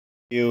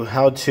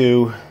How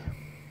to,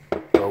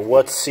 or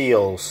what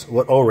seals,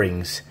 what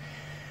O-rings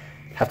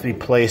have to be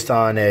placed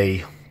on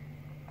a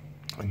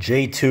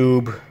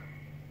J-tube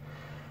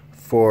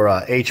for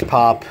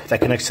HPOP that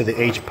connects to the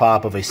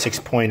HPOP of a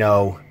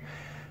 6.0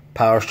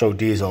 Powerstroke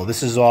diesel.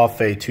 This is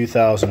off a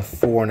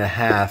 2004 and a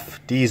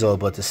half diesel,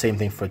 but the same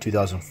thing for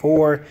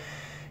 2004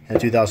 and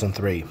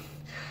 2003.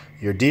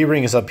 Your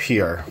D-ring is up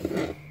here.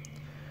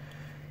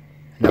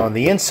 Now on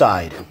the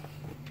inside,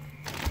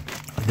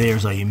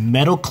 there's a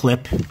metal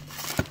clip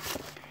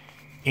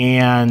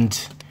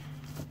and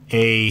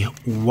a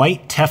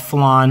white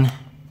teflon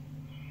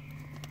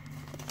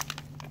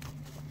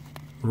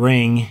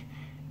ring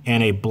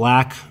and a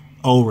black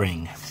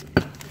O-ring.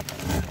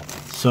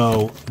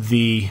 So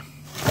the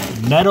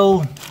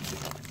metal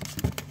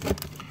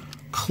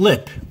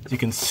clip, as you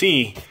can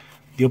see,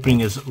 the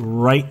opening is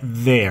right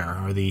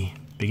there, or the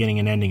beginning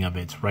and ending of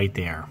it's right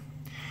there.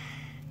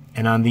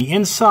 And on the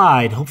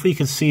inside, hopefully you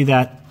can see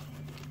that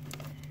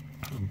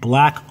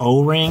black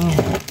O-ring.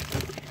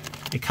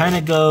 It kind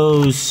of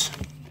goes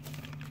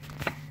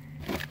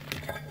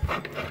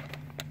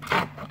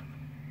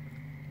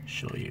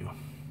show you.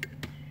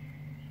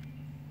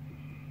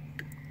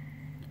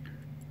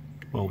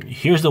 Well,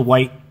 here's the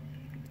white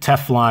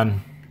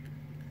Teflon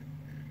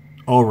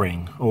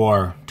O-ring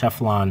or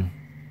Teflon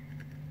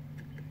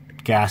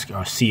gasket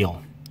or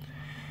seal.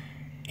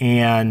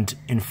 And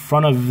in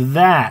front of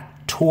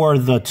that,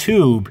 toward the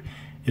tube,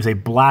 is a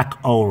black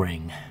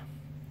O-ring.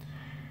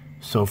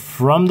 So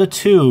from the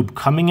tube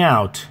coming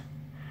out,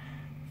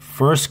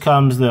 first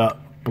comes the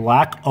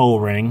black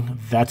O-ring.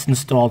 That's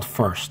installed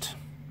first.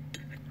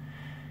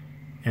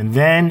 And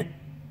then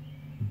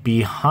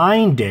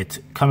behind it,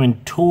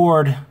 coming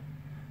toward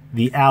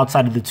the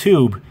outside of the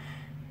tube,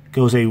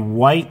 goes a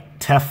white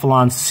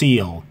Teflon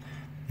seal.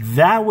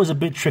 That was a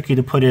bit tricky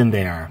to put in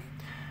there.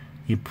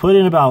 You put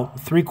in about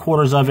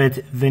 3/4 of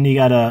it, then you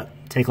gotta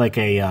take like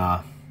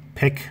a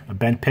pick, a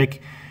bent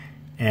pick,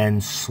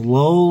 and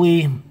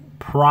slowly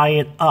pry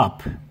it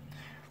up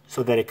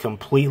so that it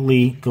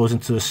completely goes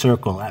into the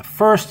circle. At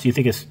first, you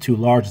think it's too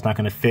large, it's not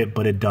going to fit,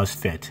 but it does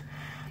fit.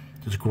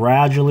 Just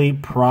gradually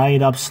pry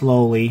it up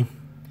slowly,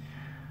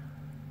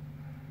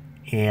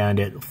 and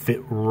it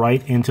fit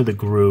right into the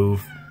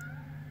groove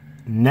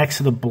next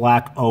to the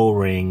black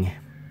O-ring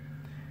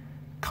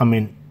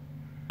coming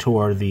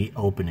toward the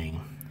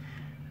opening.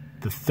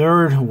 The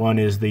third one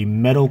is the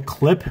metal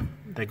clip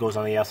that goes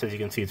on the outside. As you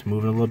can see, it's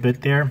moving a little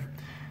bit there.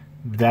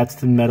 That's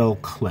the metal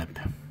clip.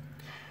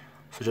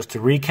 So just to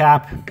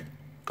recap,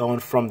 going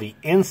from the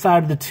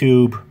inside of the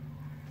tube,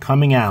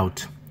 coming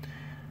out,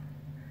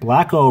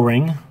 black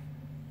O-ring,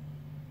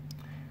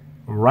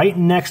 right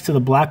next to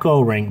the black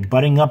O-ring,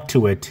 butting up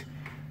to it,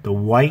 the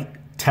white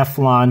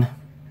Teflon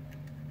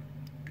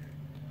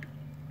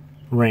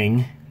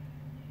ring,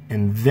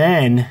 and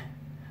then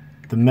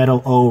the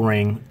metal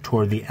O-ring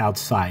toward the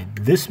outside.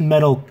 This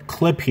metal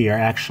clip here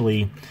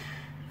actually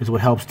is what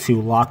helps to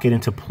lock it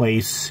into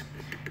place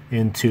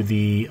into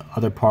the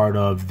other part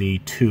of the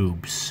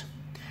tubes.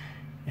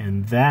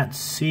 And that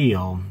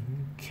seal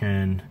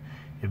can,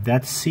 if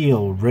that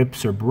seal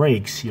rips or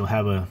breaks, you'll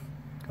have a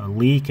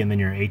leak, and then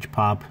your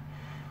HPOP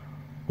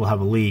will have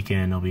a leak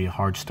and it'll be a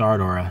hard start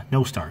or a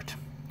no start.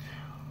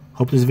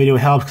 Hope this video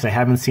helps, because I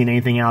haven't seen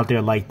anything out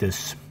there like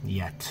this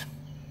yet.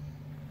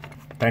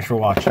 Thanks for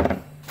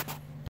watching.